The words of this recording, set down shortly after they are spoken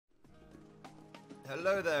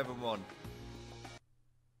Hello there, everyone.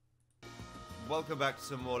 Welcome back to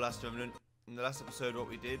some more Last Remnant. In the last episode, what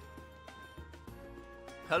we did...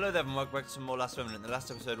 Hello there, everyone. Welcome back to some more Last Remnant. In the last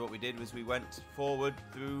episode, what we did was we went forward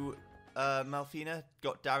through Malfina,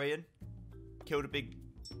 got Darian, killed a big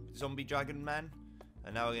zombie dragon man,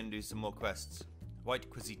 and now we're going to do some more quests. White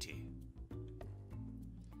Quasiti.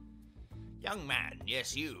 Young man,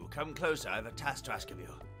 yes you, come closer, I have a task to ask of you.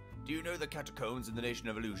 Do you know the catacombs in the Nation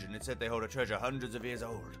of Illusion? It said they hold a treasure hundreds of years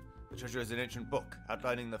old. The treasure is an ancient book,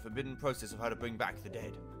 outlining the forbidden process of how to bring back the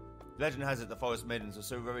dead. Legend has it the Forest Maidens were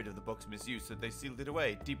so worried of the book's misuse that they sealed it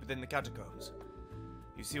away, deep within the catacombs.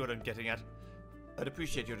 You see what I'm getting at? I'd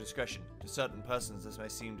appreciate your discretion. To certain persons this may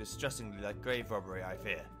seem distressingly like grave robbery, I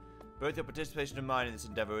fear. Both your participation and mine in this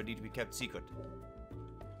endeavour would need to be kept secret.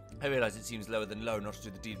 I realise it seems lower than low not to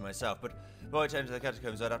do the deed myself, but before I turn to the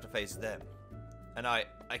catacombs I'd have to face them. And I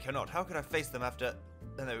cannot. How could I face them after...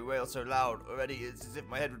 And they wail so loud already, it's as if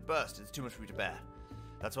my head would burst. It's too much for me to bear.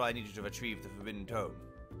 That's why I need you to retrieve the Forbidden Tome.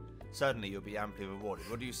 Certainly you'll be amply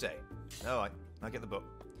rewarded. What do you say? Alright, I'll get the book.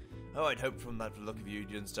 Oh, I'd hoped from that look of you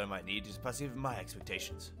you'd understand my need to surpass even my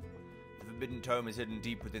expectations. The Forbidden Tome is hidden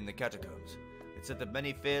deep within the catacombs. It's said that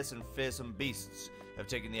many fierce and fearsome beasts have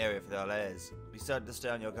taken the area for their lairs. Be certain to stay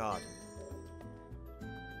on your guard.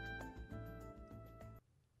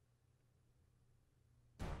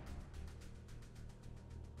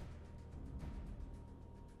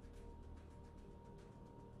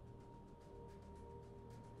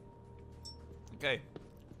 Okay,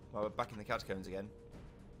 well we're back in the catacombs again.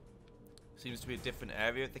 Seems to be a different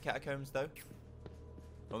area of the catacombs though.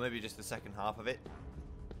 Or maybe just the second half of it.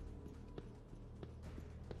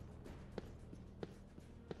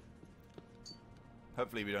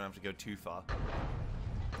 Hopefully we don't have to go too far.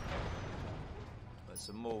 There's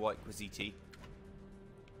some more White Quasiti.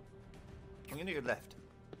 I'm going to go left.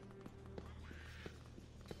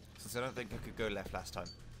 Since I don't think I could go left last time.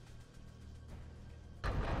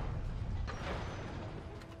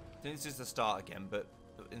 I think it's just the start again, but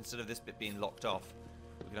instead of this bit being locked off,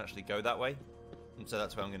 we can actually go that way. And so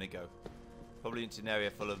that's where I'm going to go. Probably into an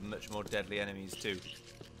area full of much more deadly enemies too.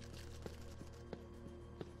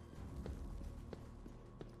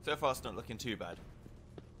 So far it's not looking too bad.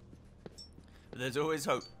 But there's always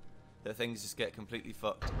hope that things just get completely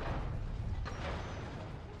fucked.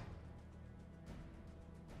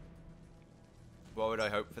 Why would I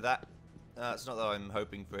hope for that? It's not that I'm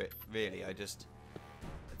hoping for it, really. I just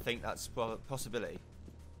think that's a possibility.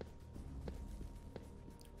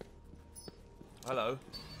 Hello,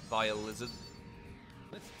 vile lizard.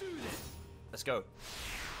 Let's do this. Let's go.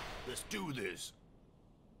 Let's do this.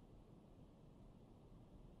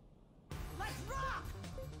 Let's rock.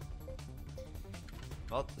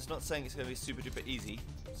 Well, it's not saying it's going to be super duper easy,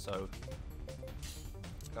 so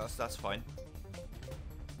that's fine.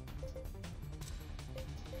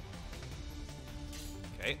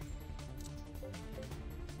 Okay.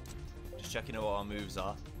 Just checking out what our moves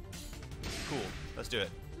are. Cool. Let's do it.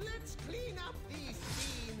 Let's clean up these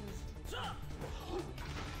scenes.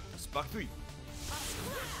 Spark 3.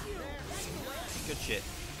 Good shit.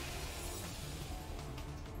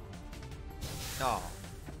 Oh.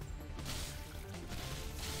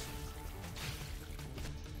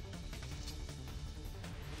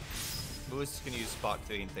 We're just going to use Spark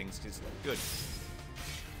 3 and things because it's good.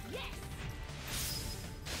 Yes.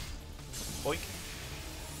 Boink.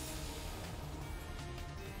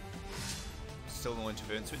 Still no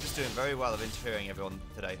interference. We're just doing very well of interfering everyone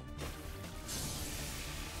today.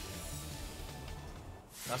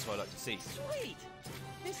 That's what I like to see. Sweet!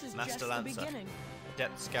 This is Master just Lancer. the beginning.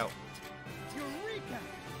 Adept Scout. Eureka!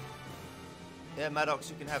 Yeah, Maddox,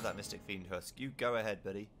 you can have that Mystic Fiend Husk. You go ahead,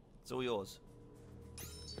 buddy. It's all yours.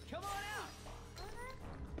 Come on out.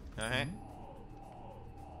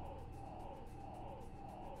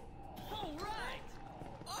 All right.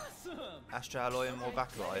 Awesome. Astra Alloy and more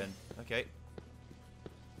Vacuum Iron. Okay.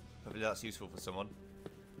 Hopefully that's useful for someone.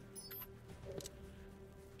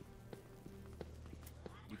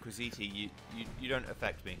 You Quasiti, you don't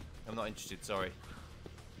affect me. I'm not interested, sorry.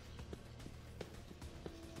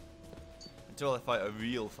 Until I fight a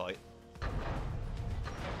real fight.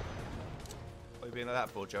 What are you being like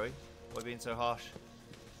that for, Joey? Why are you being so harsh?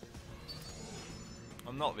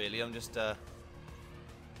 I'm not really, I'm just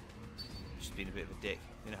being a bit of a dick.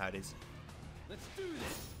 You know how it is. Let's do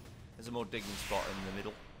this. There's a more digging spot in the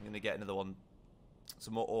middle. I'm going to get another one.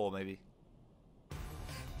 Some more ore, maybe.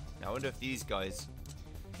 Now, I wonder if these guys...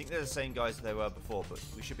 I think they're the same guys that they were before, but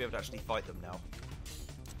we should be able to actually fight them now.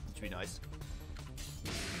 Which would be nice.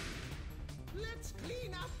 Let's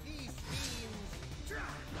clean up these scenes.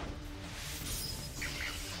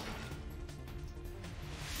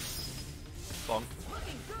 Bonk.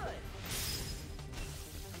 Looking good.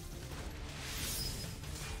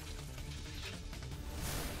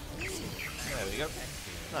 There we go.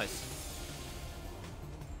 Nice.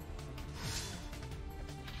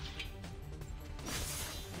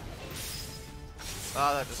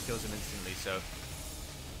 Ah, that just kills him instantly, so...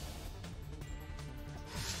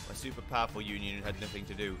 My super powerful union had nothing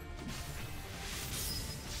to do.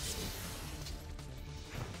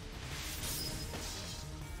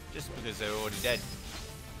 Just because they were already dead.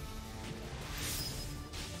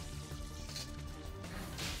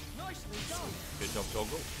 Nicely done. Good job,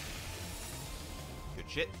 Toggle. Good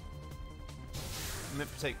shit. I'm going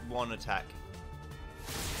to take one attack.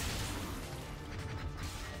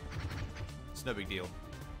 It's no big deal.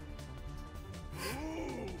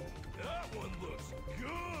 Ooh, that one looks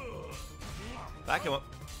good. Back him up.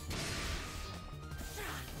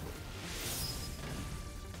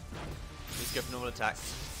 Let's go for normal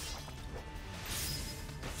attacks.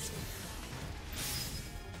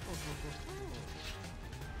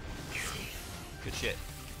 Good shit.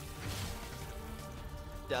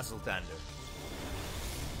 Dazzle Dander.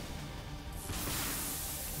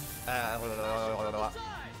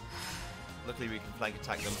 Luckily we can flank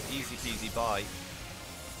attack them. Easy peasy bye.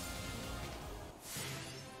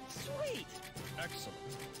 Sweet. Excellent.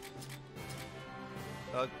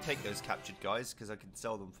 I'll take those captured guys because I can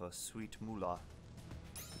sell them for sweet moolah.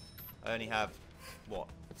 I only have, what,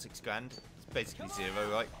 6 grand? It's basically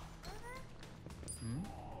 0, right?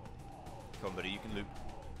 Come on, buddy, you can loot.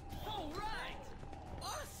 All right.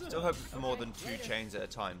 Awesome. Still hoping for more than 2 chains at a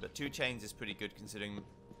time, but 2 chains is pretty good considering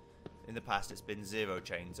in the past it's been 0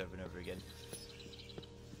 chains over and over again.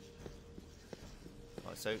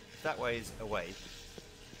 Right, so if that way is away,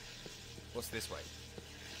 what's this way?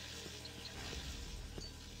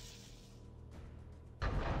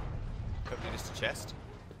 Hopefully just a chest,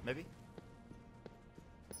 maybe?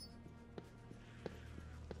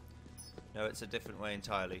 No, it's a different way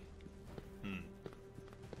entirely.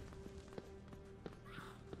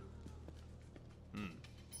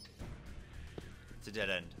 It's a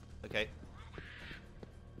dead end. Okay.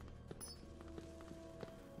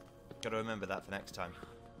 Gotta remember that for next time.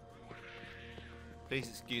 Please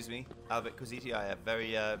excuse me, Albert Cositi, I have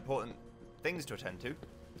very important things to attend to.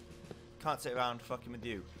 Can't sit around fucking with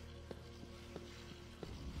you.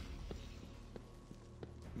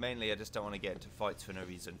 Mainly, I just don't want to get into fights for no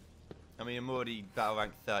reason. I mean, I'm already battle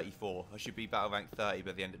rank 34. I should be battle rank 30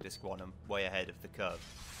 by the end of disc 1. I'm way ahead of the curve.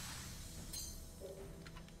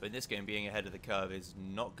 But in this game, being ahead of the curve is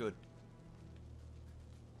not good.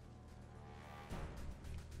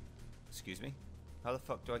 Excuse me? How the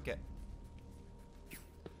fuck do I get...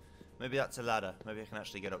 Maybe that's a ladder. Maybe I can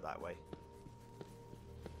actually get up that way.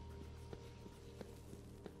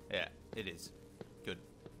 Yeah, it is. Good.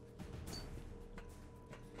 I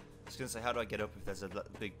was going to say, how do I get up if there's a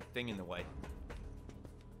big thing in the way?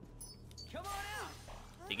 Come on out.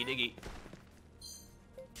 Diggy diggy.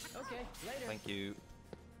 Okay, later. Thank you.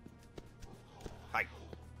 Hi.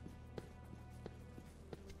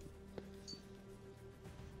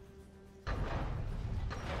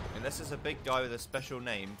 Unless there's a big guy with a special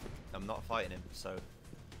name, I'm not fighting him, so...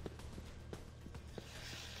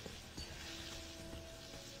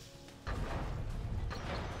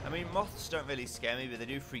 I mean, moths don't really scare me, but they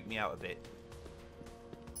do freak me out a bit.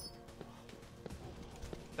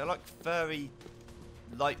 They're like furry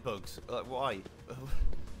light bugs. Like, why?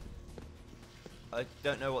 I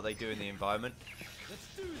don't know what they do in the environment, Let's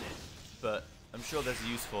do this. but I'm sure there's a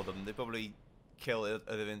use for them. They probably kill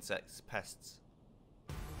other insects, pests.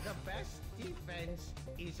 The best defense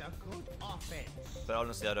is a good offense. But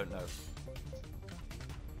honestly, I don't know.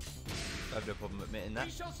 I have no problem admitting that.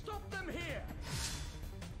 We shall stop them here.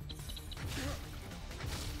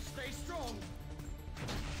 Stay strong.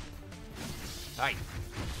 Hey!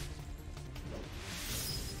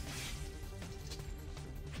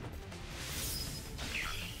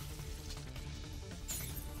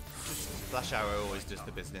 Flash arrow always does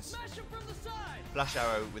the business. Smash him from the side. Flash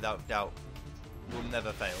arrow, without doubt, will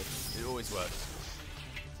never fail. It always works.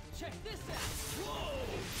 Check this out. Whoa.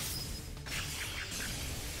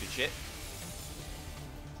 Good shit.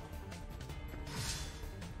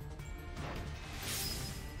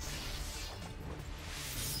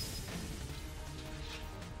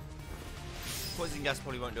 Poison gas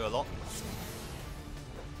probably won't do a lot.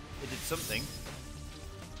 It did something,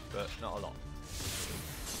 but not a lot.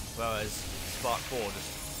 Whereas Spark 4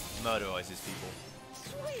 just murderizes people.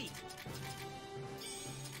 Sweet.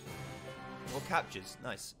 Or captures.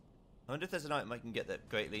 Nice. I wonder if there's an item I can get that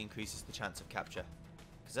greatly increases the chance of capture.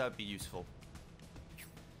 Because that would be useful.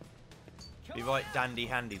 Be right dandy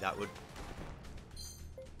handy, that would.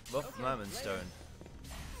 Rough Okay, Mammon later. Stone.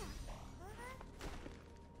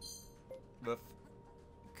 Rough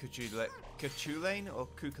Cuchulain or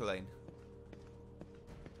Cuchulain?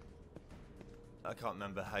 I can't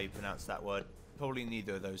remember how you pronounce that word. Probably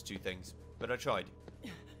neither of those two things. But I tried.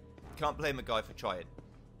 Can't blame a guy for trying.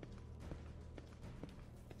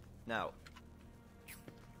 Now,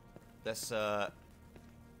 let's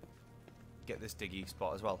get this diggy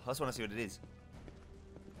spot as well. I just want to see what it is.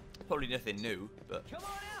 Probably nothing new, but Come on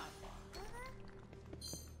out.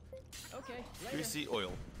 Okay, later. greasy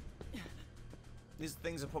oil. These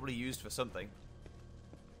things are probably used for something,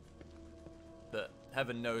 but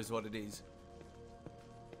heaven knows what it is.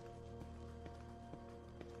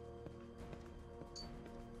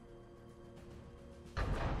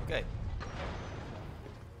 Okay.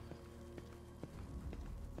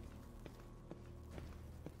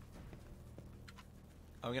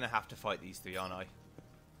 I'm gonna have to fight these three, aren't I?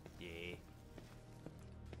 Yeah.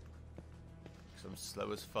 Because I'm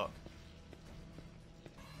slow as fuck.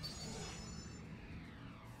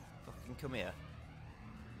 Fucking come here.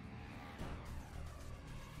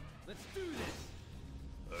 Let's do this.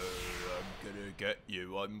 I'm gonna get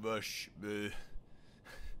you. I'm Rush.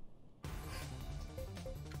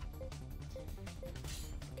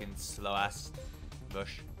 Fucking slow ass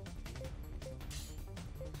Rush.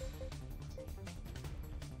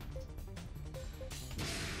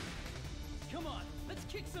 Come on, let's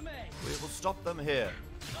kick some ass. We will stop them here.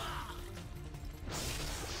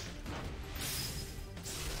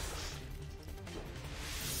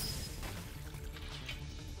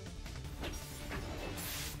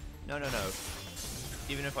 No, no, no.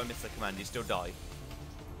 Even if I miss the command, you still die.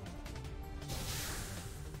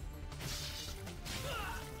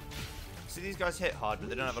 See, these guys hit hard, but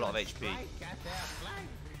they don't have a lot of HP, Strike at their flank.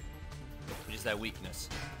 which is their weakness.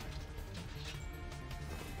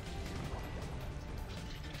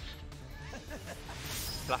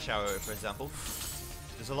 Flash arrow, for example,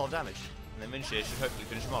 does a lot of damage, and then Minshir should hopefully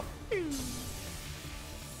finish them off.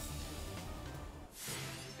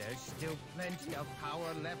 There's still plenty of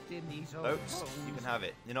power left in these old Oaks, bones. you can have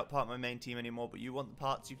it. You're not part of my main team anymore, but you want the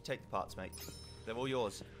parts, you can take the parts, mate. They're all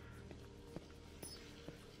yours.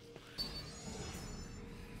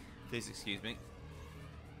 Please excuse me.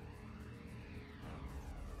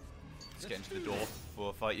 Let's get into the door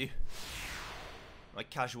before I fight you. My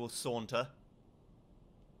casual saunter.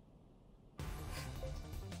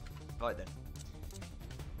 Right then.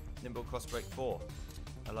 Nimble crossbreak 4.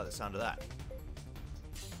 I like the sound of that.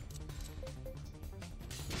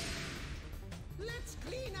 Let's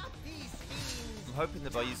clean up these fiends. I'm hoping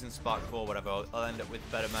that by using Spark 4 or whatever, I'll end up with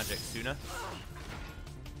better magic sooner.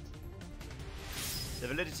 The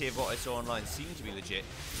validity of what I saw online seemed to be legit.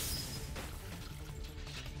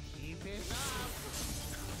 Keep it up.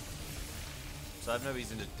 So I have no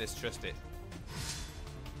reason to distrust it.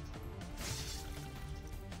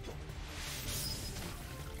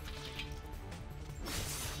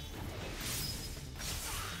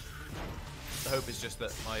 The hope is just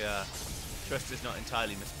that my trust is not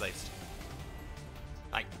entirely misplaced.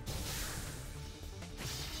 Aye.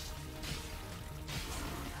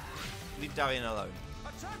 Leave Darian alone.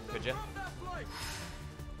 Attack them Could ya? from that flank.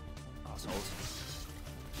 Assholes.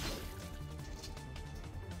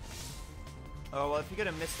 Oh, well, if you're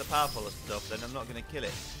going to miss the powerful stuff, then I'm not going to kill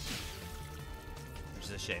it. Which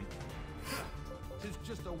is a shame. Tis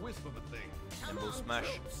just a wisp of a thing. Nimble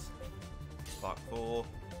Smash. Spark 4.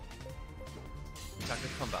 Attack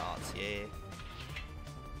of Combat Arts, yeah.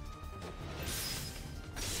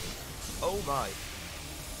 Oh my.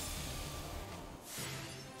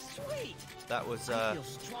 Sweet! That was, I feel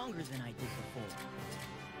stronger than I did before.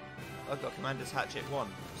 I've got Commander's Hatchet 1.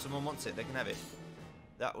 If someone wants it, they can have it.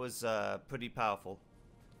 That was pretty powerful.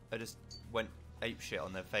 I just went apeshit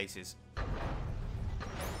on their faces.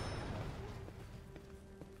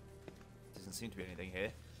 Doesn't seem to be anything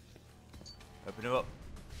here. Open them up.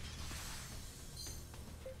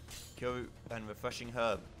 Cure and refreshing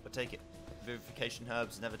herb. I'll take it. Vivification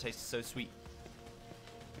herbs never tasted so sweet.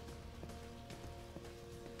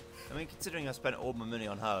 I mean, considering I spent all my money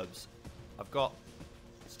on herbs, I've got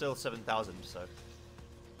still 7,000, so.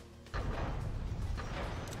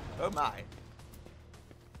 Oh my.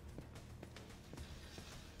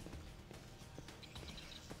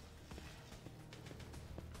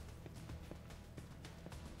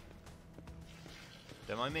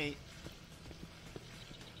 Don't mind me.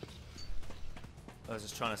 I was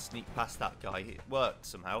just trying to sneak past that guy. It worked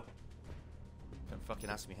somehow. Don't fucking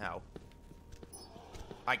ask me how.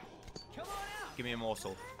 Aye. Come on out. Give me a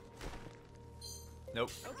morsel.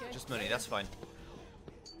 Nope. Okay, Just money, later. that's fine.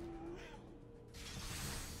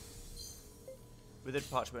 Withered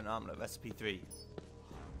parchment armlet recipe 3.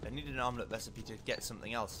 I needed an armlet recipe to get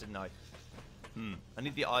something else, didn't I? I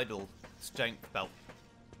need the idle strength belt.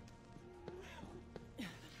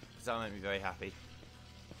 Because that will make me very happy.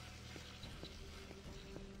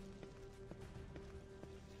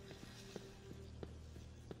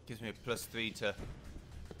 Gives me a +3 to...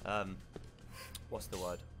 what's the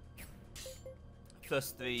word?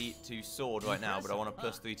 +3 to sword right now, but I want a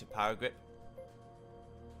 +3 to power grip.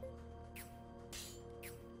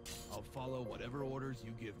 I'll follow whatever orders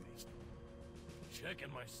you give me. Checking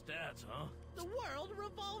my stats, huh? The world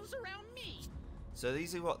revolves around me. So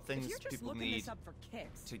these are what things If you're just people looking need this up for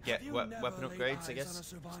kicks, to get weapon upgrades, I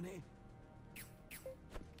guess.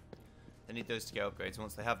 They need those to get upgrades.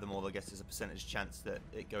 Once they have them all, I guess there's a percentage chance that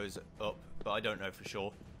it goes up, but I don't know for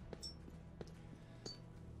sure.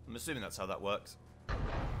 I'm assuming that's how that works.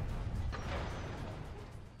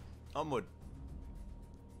 Onward.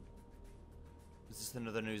 Is this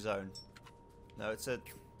another new zone? No, it's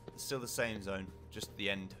still the same zone, just the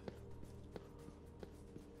end.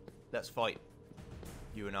 Let's fight.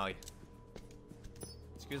 You and I.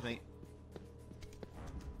 Excuse me.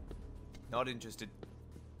 Not interested.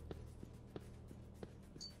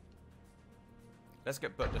 Let's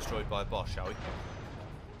get butt destroyed by a boss, shall we?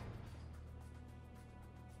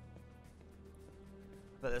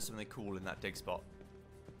 Bet there's something cool in that dig spot.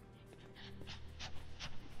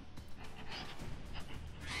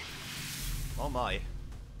 Oh my.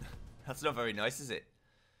 That's not very nice, is it?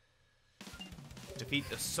 Defeat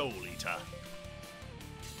the Souleater.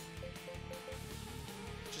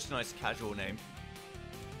 Just a nice casual name.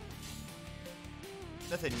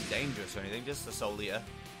 Nothing dangerous or anything, just the Souleater.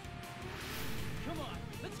 Come on,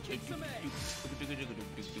 let's kick some eggs.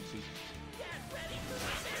 get ready for the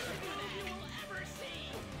best shooting you will ever see.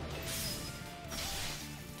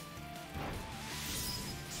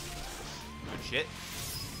 Good shit.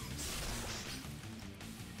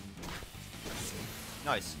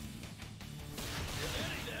 Nice.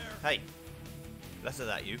 Hey, less of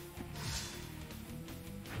that, you.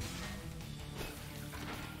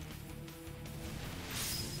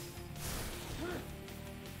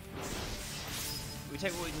 We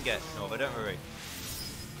take what we can get, Nova, don't worry.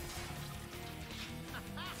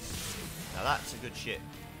 Now that's a good shit.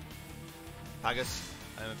 Pagus,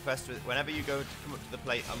 I'm impressed with. Whenever you go to come up to the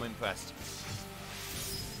plate, I'm impressed.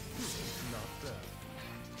 Not bad.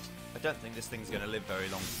 I don't think this thing's going to live very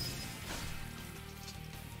long.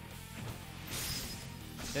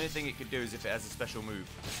 The only thing it could do is if it has a special move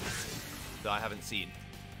that I haven't seen.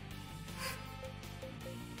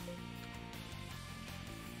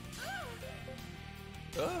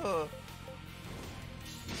 Oh.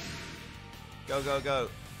 Go, go, go.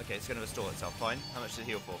 Okay, it's going to restore itself. Fine. How much did it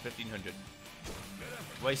heal for? 1500.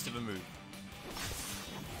 Waste of a move.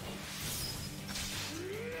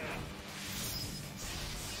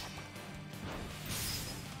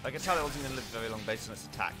 I can tell it wasn't going to live very long based on its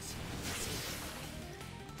attacks.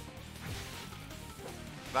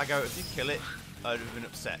 Vago, if you kill it, I'd have been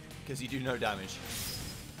upset, because you do no damage.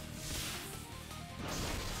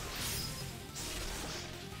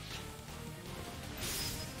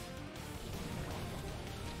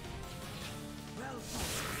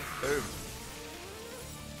 Boom.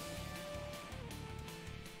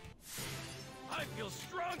 I feel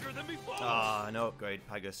stronger than before. Ah, no upgrade,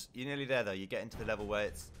 Pagus. You're nearly there, though. You're getting to the level where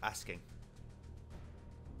it's asking.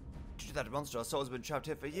 Due to that monster, our soul's been trapped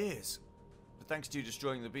here for years. But thanks to you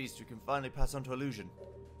destroying the beast, we can finally pass on to illusion.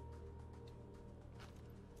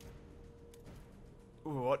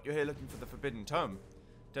 Ooh, what? You're here looking for the forbidden tome?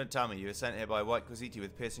 Don't tell me you were sent here by a white Quasiti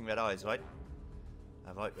with piercing red eyes, right?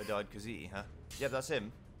 A white red-eyed Quasiti, huh? Yep, that's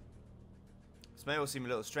him. This may all seem a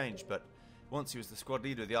little strange, but once he was the squad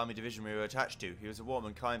leader of the army division we were attached to. He was a warm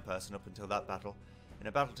and kind person up until that battle. In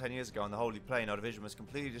a battle 10 years ago on the Holy Plain, our division was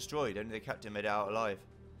completely destroyed, only the captain made it out alive.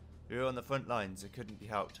 We were on the front lines, it couldn't be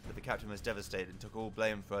helped, but the captain was devastated and took all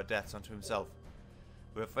blame for our deaths onto himself.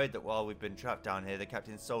 We're afraid that while we've been trapped down here, the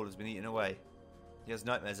captain's soul has been eaten away. He has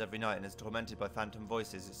nightmares every night and is tormented by phantom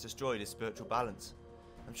voices. It's destroyed his spiritual balance.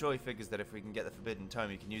 I'm sure he figures that if we can get the forbidden tome,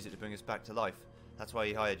 he can use it to bring us back to life. That's why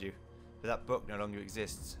he hired you. But that book no longer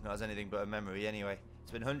exists, not as anything but a memory anyway.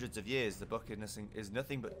 It's been hundreds of years, the book is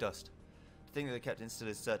nothing but dust. To think that the captain still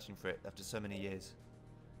is searching for it after so many years.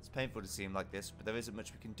 It's painful to see him like this, but there isn't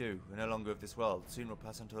much we can do. We're no longer of this world. Soon we'll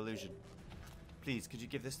pass on to illusion. Please, could you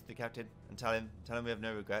give this to the captain and tell him we have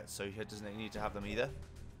no regrets, so he doesn't need to have them either?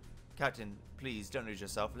 Captain, please, don't lose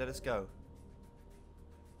yourself. Let us go.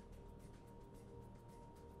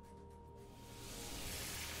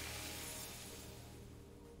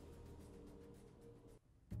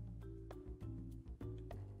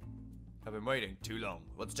 I've been waiting too long.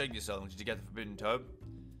 What's taking you so long? Did you get the forbidden tome?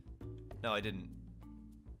 No, I didn't.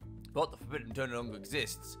 But the forbidden tome no longer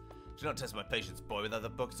exists. Do not test my patience, boy. Without the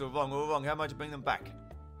books, all wrong, all wrong. How am I to bring them back?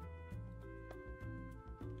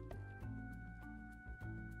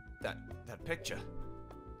 That picture.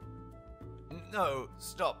 No,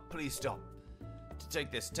 stop. Please stop. Take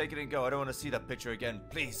this. Take it and go. I don't want to see that picture again.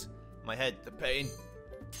 Please. My head. The pain.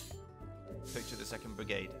 Picture the 2nd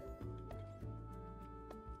Brigade.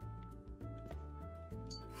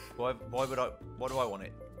 Why would I... Why do I want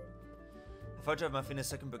it? A photo of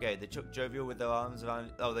Malfina's 2nd Brigade. They look jovial with their arms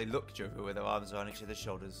around... Oh, they look jovial with their arms around each other's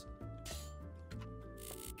shoulders.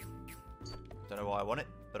 Don't know why I want it,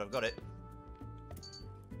 but I've got it.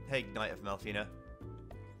 Hey, Knight of Malfina.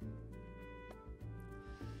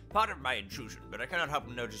 Pardon my intrusion, but I cannot help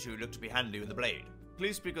but notice you look to be handy with a blade.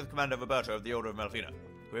 Please speak with Commander Roberto of the Order of Malfina.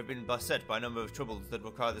 We have been beset by a number of troubles that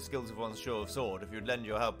require the skills of one's sure of sword. If you'd lend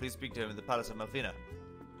your help, please speak to him in the Palace of Malfina.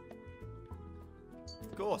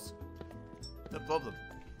 Of course. No problem.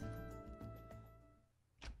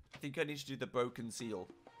 I think I need to do the broken seal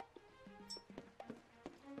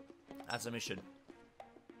as a mission.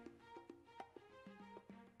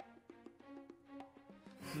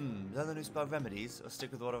 Learn the new spell remedies, or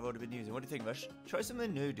stick with what I've already been using. What do you think, Rush? Try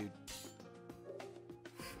something new, dude.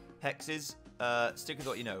 Hexes, stick with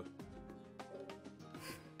what you know.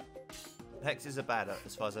 Hexes are bad,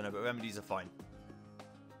 as far as I know, but remedies are fine.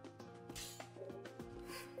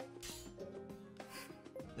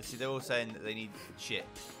 You see, they're all saying that they need shit.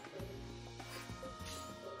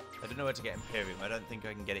 I don't know where to get Imperium. I don't think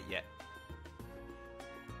I can get it yet.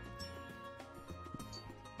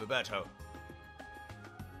 Roberto.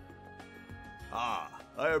 Ah,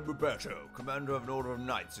 I am Roberto, commander of an order of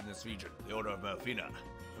knights in this region, the Order of Malfina.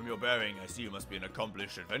 From your bearing, I see you must be an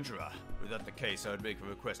accomplished adventurer. Were that the case, I would make a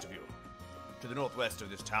request of you. To the northwest of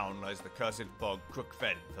this town lies the cursed bog Crook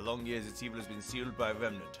Fen. For long years its evil has been sealed by a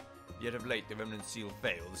remnant. Yet of late the remnant seal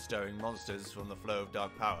fails, stirring monsters from the flow of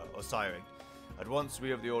dark power, or siring. At once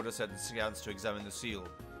we of the Order sent scouts to examine the seal.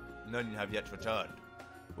 None have yet returned.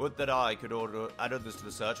 Would that I could add others to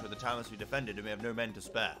the search, but the town must be defended and we have no men to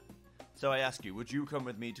spare. So I ask you, would you come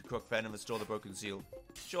with me to Crook Fen and restore the broken seal?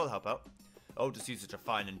 Sure, I'll help out. Oh, to see such a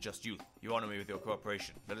fine and just youth. You honor me with your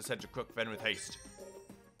cooperation. Let us head to Crook Fen with haste.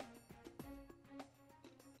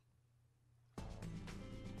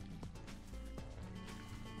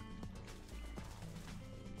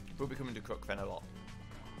 We'll be coming to Crook Fen a lot.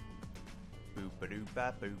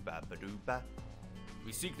 Boo-ba-doo-ba, boo-ba-ba-doo-ba.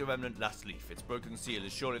 We seek the remnant last leaf. Its broken seal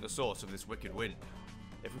is surely the source of this wicked wind.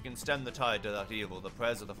 If we can stem the tide to that evil, the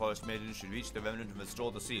prayers of the Forest Maiden should reach the remnant and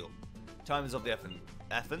restore the seal. Time is of the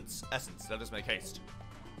essence. Let us make haste.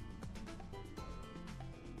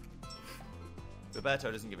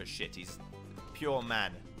 Roberto doesn't give a shit. He's pure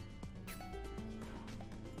man.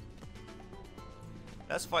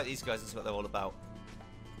 Let's fight these guys. That's what they're all about.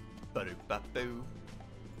 Ba-doo-ba-boo.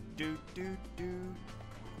 Do-do-do.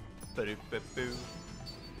 Ba-doo-ba-boo.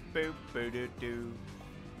 Boo-boo-doo-doo.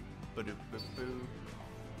 Ba-doo-ba-boo.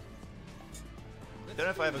 I don't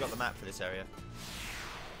know if I ever got the map for this area.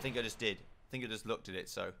 I think I just did. I think I just looked at it,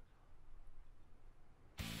 so.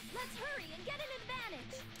 Let's hurry and get an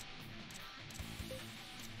advantage.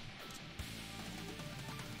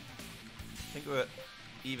 I think we're at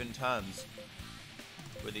even terms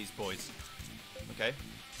with these boys. Okay,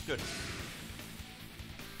 good.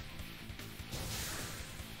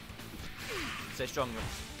 Stay strong,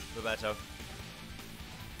 Roberto.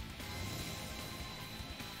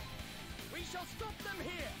 We shall stop them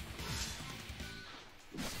here.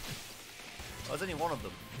 Oh, there's only one of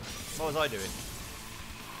them. What was I doing?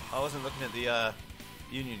 I wasn't looking at the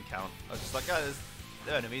Union count. I was just like, oh,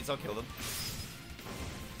 they're enemies, I'll kill them.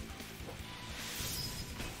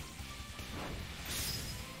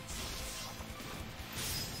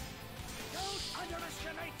 Don't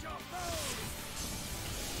underestimate your foes.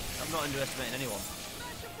 I'm not underestimating anyone.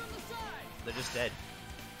 Smash them from the side. They're just dead.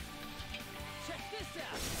 Check this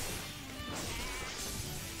out.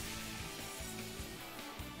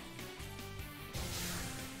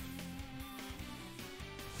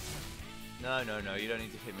 No, you don't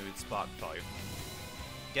need to hit me with Spark 5.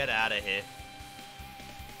 Get out of here.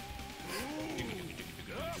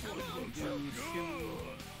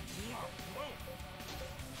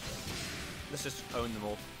 Let's just own them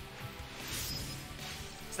all.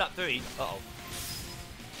 Snap 3. Uh-oh.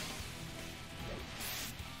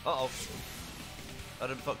 Uh-oh. I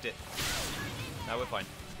done fucked it. Now we're fine.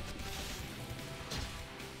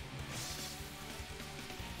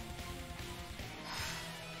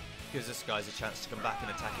 Gives this guys a chance to come back and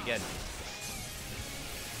attack again.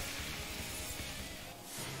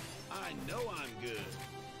 I I know I'm good.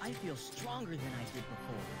 I feel stronger than I did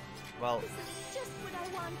before. Well, This is just what I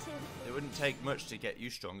wanted. it wouldn't take much to get you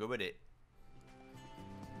stronger, would it?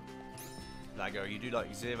 Laggo, you do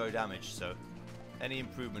like 0 damage, so any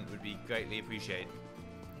improvement would be greatly appreciated.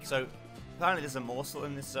 So, apparently there's a morsel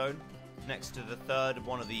in this zone, next to the third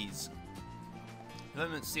one of these. The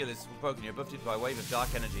Remnant seal is broken, you're buffeted by a wave of dark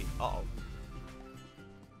energy. Uh-oh.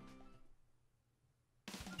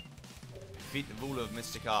 Defeat the ruler of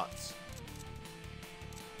mystic arts.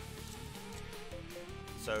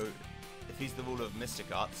 So, if he's the ruler of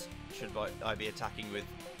mystic arts, should I be attacking with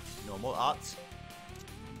normal arts?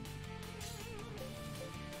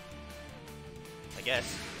 I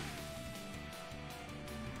guess.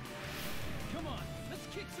 Come on, let's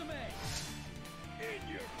kick some ass. In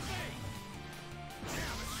your face!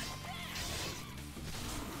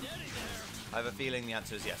 Steady there. I have a feeling the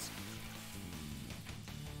answer is yes.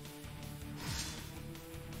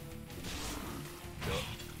 Go.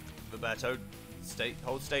 Roberto,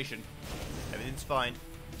 hold station. Everything's fine.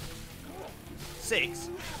 6?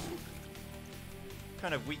 What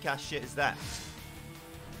kind of weak ass shit is that?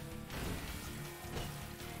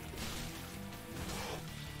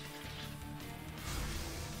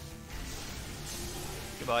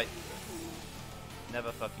 Goodbye.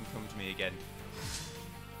 Never fucking come to me again.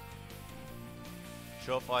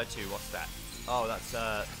 Surefire 2, what's that? Oh, that's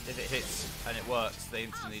if it hits and it works, they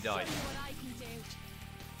instantly die. What I can do.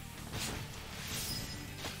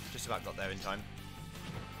 Just about got there in time.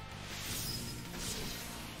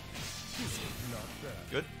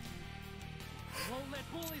 Good. Won't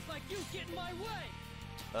let bullies like you get in my way.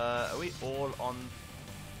 Are we all on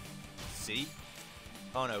C?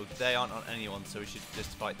 Oh no, they aren't on anyone, so we should just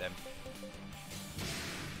fight them.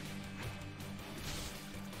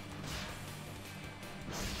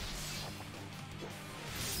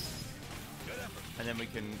 And then we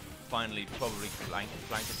can finally probably flank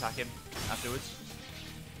attack him afterwards.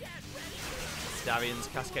 Darian's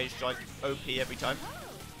Cascade Strike OP every time.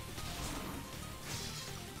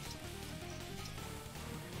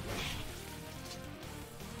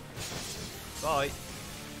 Bye.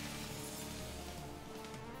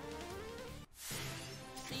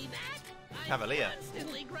 See that? Cavalier. I'm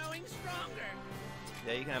constantly growing stronger.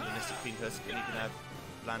 Yeah, you can have the Mystic Queen Tusk and you can have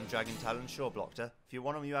Land Dragon Talon. Sure, Blockter. If you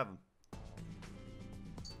want them, you have them.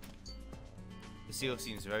 The seal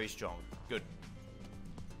seems very strong. Good.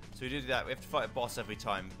 So we do that. We have to fight a boss every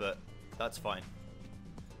time, but that's fine.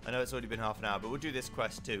 I know it's already been half an hour, but we'll do this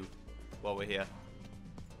quest too while we're here.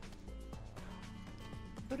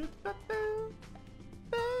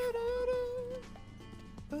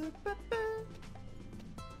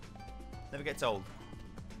 Never gets old.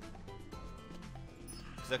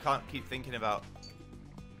 Because I can't keep thinking about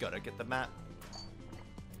gotta get the map.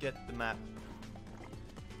 Get the map.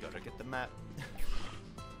 Gotta get the map.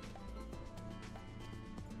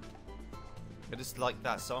 I just like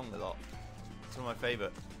that song a lot. It's one of my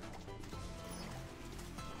favourite.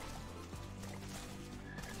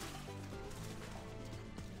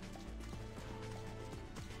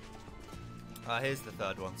 Here's the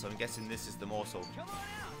third one, so I'm guessing this is the morsel. Come on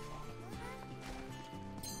out.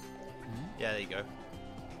 Yeah, there you go.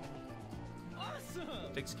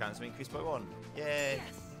 Awesome. Digs counts have increased by 1. Yay!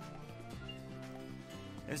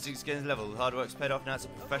 Instincts gains level. Hard work's paid off, now it's a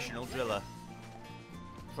professional driller.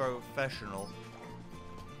 Professional.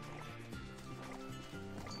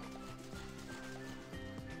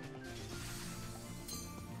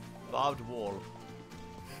 Barbed wall.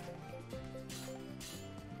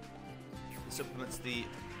 Supplements the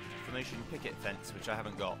formation picket fence, which I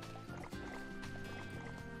haven't got.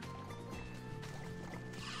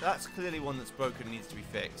 That's clearly one that's broken and needs to be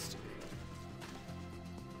fixed.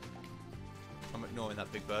 I'm ignoring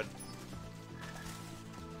that big bird.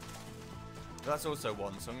 That's also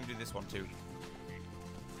one, so I'm going to do this one too.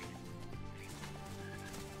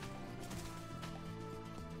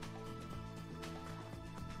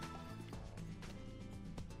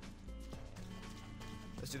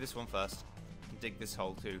 Let's do this one first. And dig this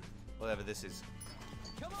hole too, whatever this is.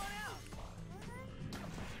 Come on out.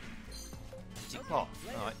 Dig pot.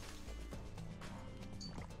 Alright.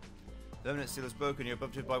 The Remnant seal is broken, you're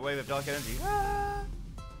bumped by a wave of dark energy. Ah!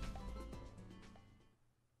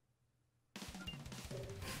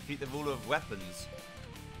 Defeat the ruler of weapons.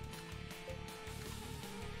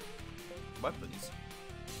 Weapons?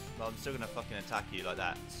 Well, I'm still gonna fucking attack you like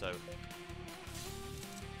that, so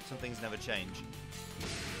some things never change.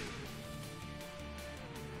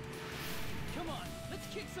 Come on, let's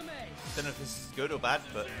kick some ass. Don't know if this is good or bad,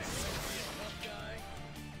 but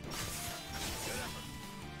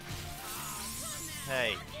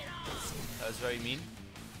hey, that was very mean.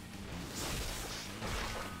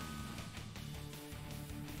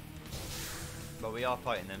 But we are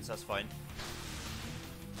fighting them, so that's fine.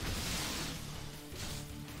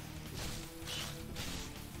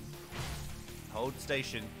 Hold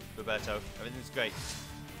station, Roberto. Everything's great.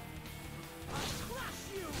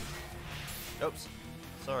 Oops.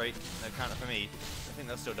 Sorry. No counter for me. I think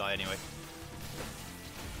they'll still die anyway.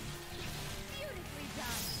 Beautifully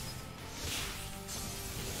done.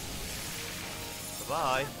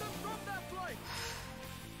 Bye-bye.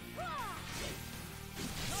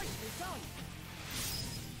 Nicely done.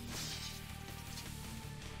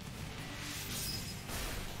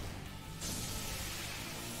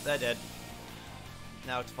 They're dead.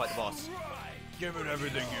 Now to fight the boss. Right. Give it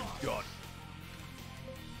everything you've got.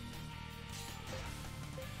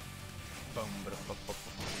 Boom,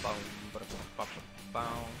 ba-da-ba-ba-ba-boom,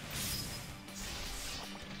 ba-da-ba-ba-ba-boom.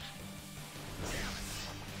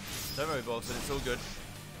 Don't worry, Bolton, it's all good.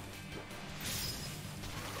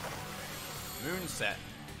 Moonset.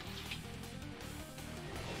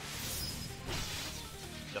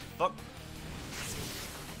 The fuck?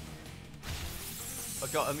 I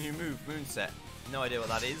got a new move, Moonset. No idea what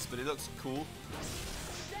that is, but it looks cool.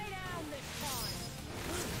 Stay down this time.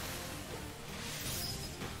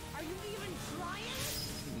 Are you even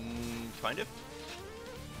trying? Kind of.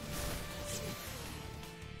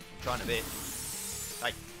 Trying a bit.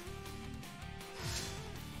 Hey.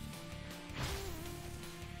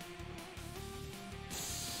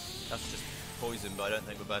 That's just poison, but I don't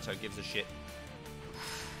think Roberto gives a shit.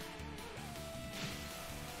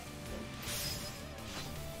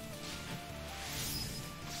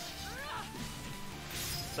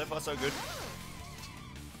 So far, so good.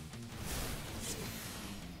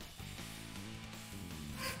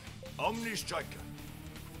 Omni Striker.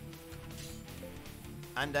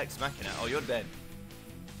 And Ex Machina. Oh, you're dead.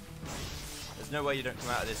 There's no way you don't come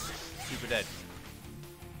out of this super dead.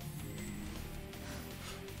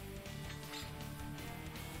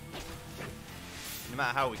 No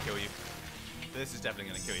matter how we kill you, this is definitely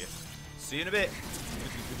going to kill you. See you in a bit.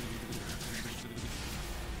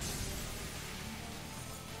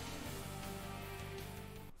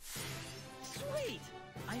 Sweet!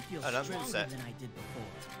 I feel Oh, that stronger moveset. than I did before.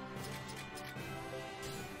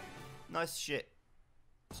 Nice shit.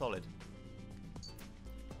 Solid.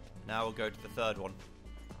 Now we'll go to the third one.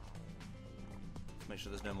 Make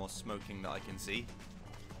sure there's no more smoking that I can see.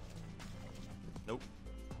 Nope.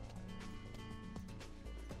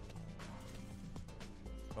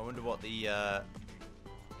 I wonder what the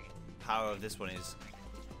power of this one is.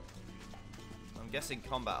 I'm guessing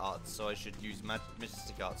combat arts, so I should use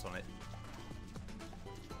mystic arts on it.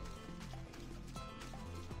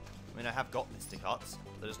 I mean, I have got mystic arts,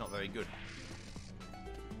 but it's not very good.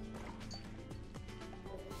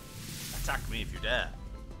 Attack me if you dare.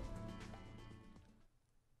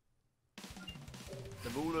 The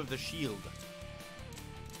ruler of the shield.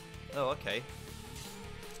 Oh, okay.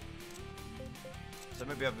 So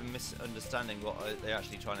maybe I've been misunderstanding what they're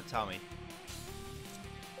actually trying to tell me.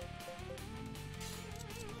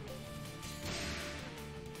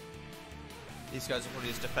 These guys are probably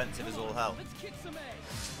as defensive as all hell. Let's kick some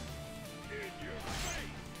ass. In your face.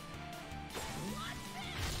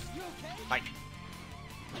 You okay? Bye.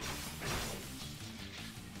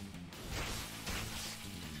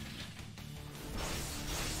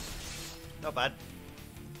 Not bad.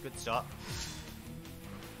 Good start.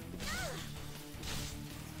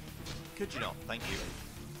 Could you not? Thank you.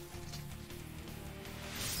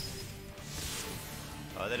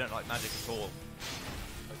 Oh, they don't like magic at all.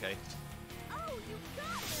 Okay. Oh, you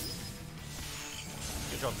got him!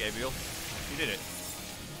 Good job, Gabriel. You did it.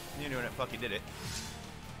 You're the only one that fucking did it.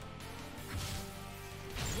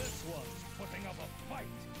 This one's putting up a fight.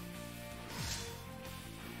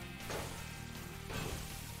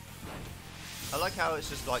 I like how it's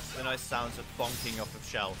just like the nice sounds of bonking off of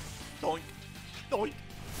shell. Doink, doink.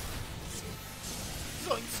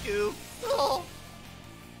 Doink, Scoo. Oh.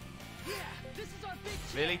 Yeah, this is our big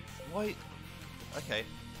chance. Really? Why? Okay.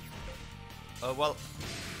 Oh, well,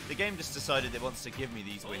 the game just decided it wants to give me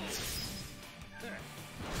these wins.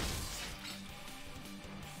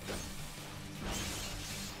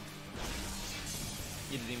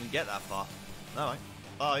 You didn't even get that far. Alright.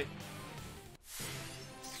 Bye.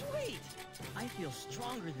 Sweet! I feel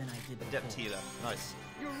stronger than I did before. Adept healer. Nice.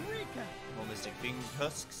 Eureka! More mystic beam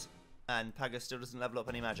husks. And Paga still doesn't level up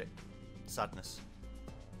any magic. Sadness.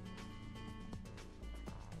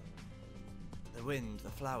 The wind, the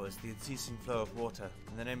flowers, the unceasing flow of water.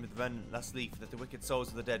 In the name of the remnant last leaf, that the wicked souls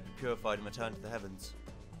of the dead be purified and return to the heavens.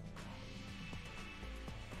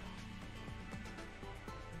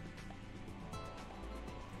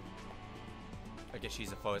 I guess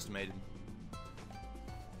she's a forest maiden.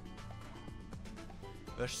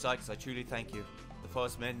 Rush Sykes, I truly thank you. The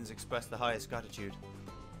forest maidens express the highest gratitude.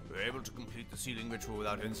 We were able to complete the sealing ritual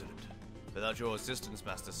without incident. Without your assistance,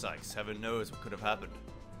 Master Sykes, heaven knows what could have happened.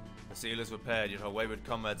 The seal is repaired, yet our wayward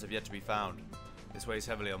comrades have yet to be found. This weighs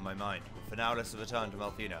heavily on my mind. But for now, let's return to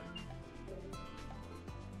Malfina.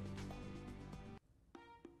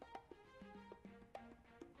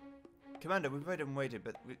 Commander, we've waited and waited,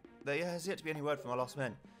 but there has yet to be any word from our lost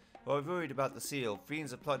men. While we're worried about the seal,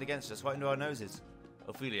 fiends have plotted against us right into our noses.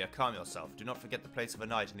 Ophelia, calm yourself. Do not forget the place of a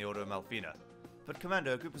knight in the Order of Malfina. But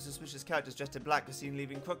Commander, a group of suspicious characters dressed in black was seen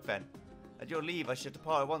leaving Crookfen. At your leave, I should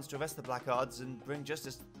depart at once to arrest the blackguards and bring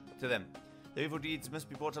justice to them. Their evil deeds must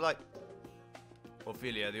be brought to light.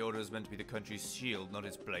 Ophelia, the Order is meant to be the country's shield, not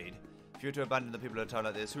its blade. If you were to abandon the people of a town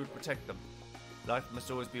like this, who would protect them? Life must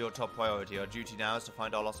always be your top priority. Our duty now is to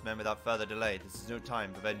find our lost men without further delay. This is no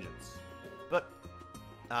time for vengeance. But...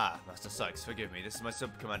 Master Sykes, forgive me. This is my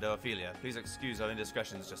sub-commander, Ophelia. Please excuse our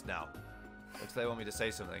indiscretions just now. Looks like they want me to say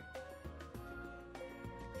something.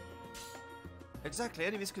 Exactly.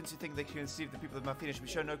 Any miscreants who think they can deceive the people of Malfina should be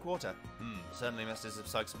shown no quarter. Certainly Master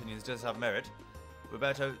Sykes' opinions does have merit.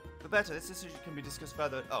 Roberto, this issue can be discussed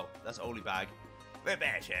further. Oh, that's Oli Bag.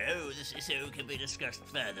 Roberto, this issue can be discussed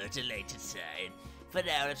further at a later time. For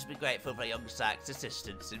now, let us be grateful for young Sykes'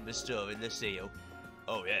 assistance in restoring the seal.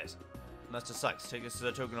 Oh, yes. Master Sykes, take this as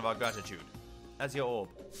a token of our gratitude. As your orb.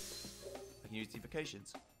 I can use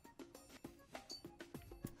evocations.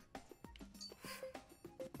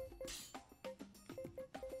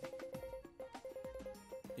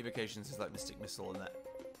 Evocations is like Mystic Missile and that.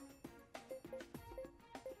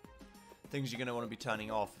 Things you're going to want to be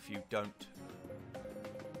turning off if you don't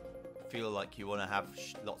feel like you want to have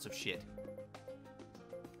lots of shit.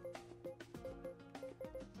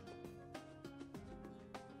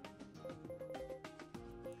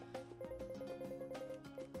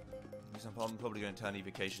 I'm probably going to turn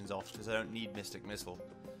evocations off because I don't need Mystic Missile.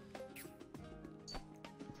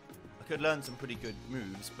 I could learn some pretty good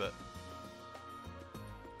moves, but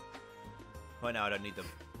right now I don't need them.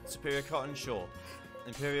 Superior Cotton, sure.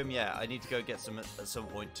 Imperium, yeah, I need to go get some at some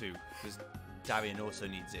point too, because Darian also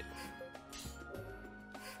needs it.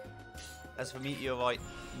 As for Meteorite,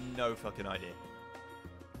 no fucking idea.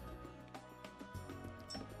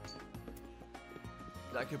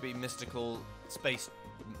 That could be mystical space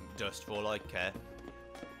dust for all I care.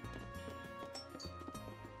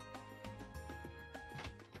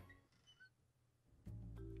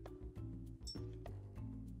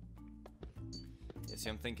 Yeah, see,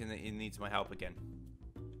 I'm thinking that he needs my help again.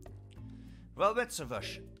 Well,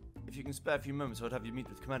 Metzovush, if you can spare a few moments, I would have you meet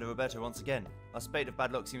with Commander Roberto once again. Our spate of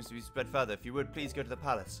bad luck seems to be spread further. If you would, please go to the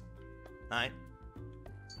palace. Alright.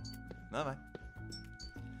 Bye-bye.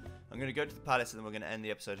 I'm going to go to the palace and then we're going to end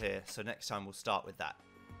the episode here. So next time we'll start with that.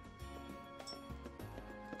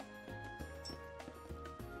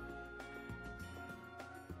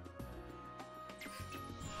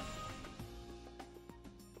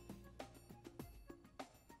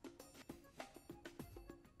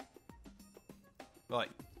 Right.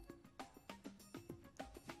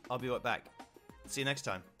 I'll be right back. See you next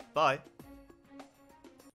time. Bye.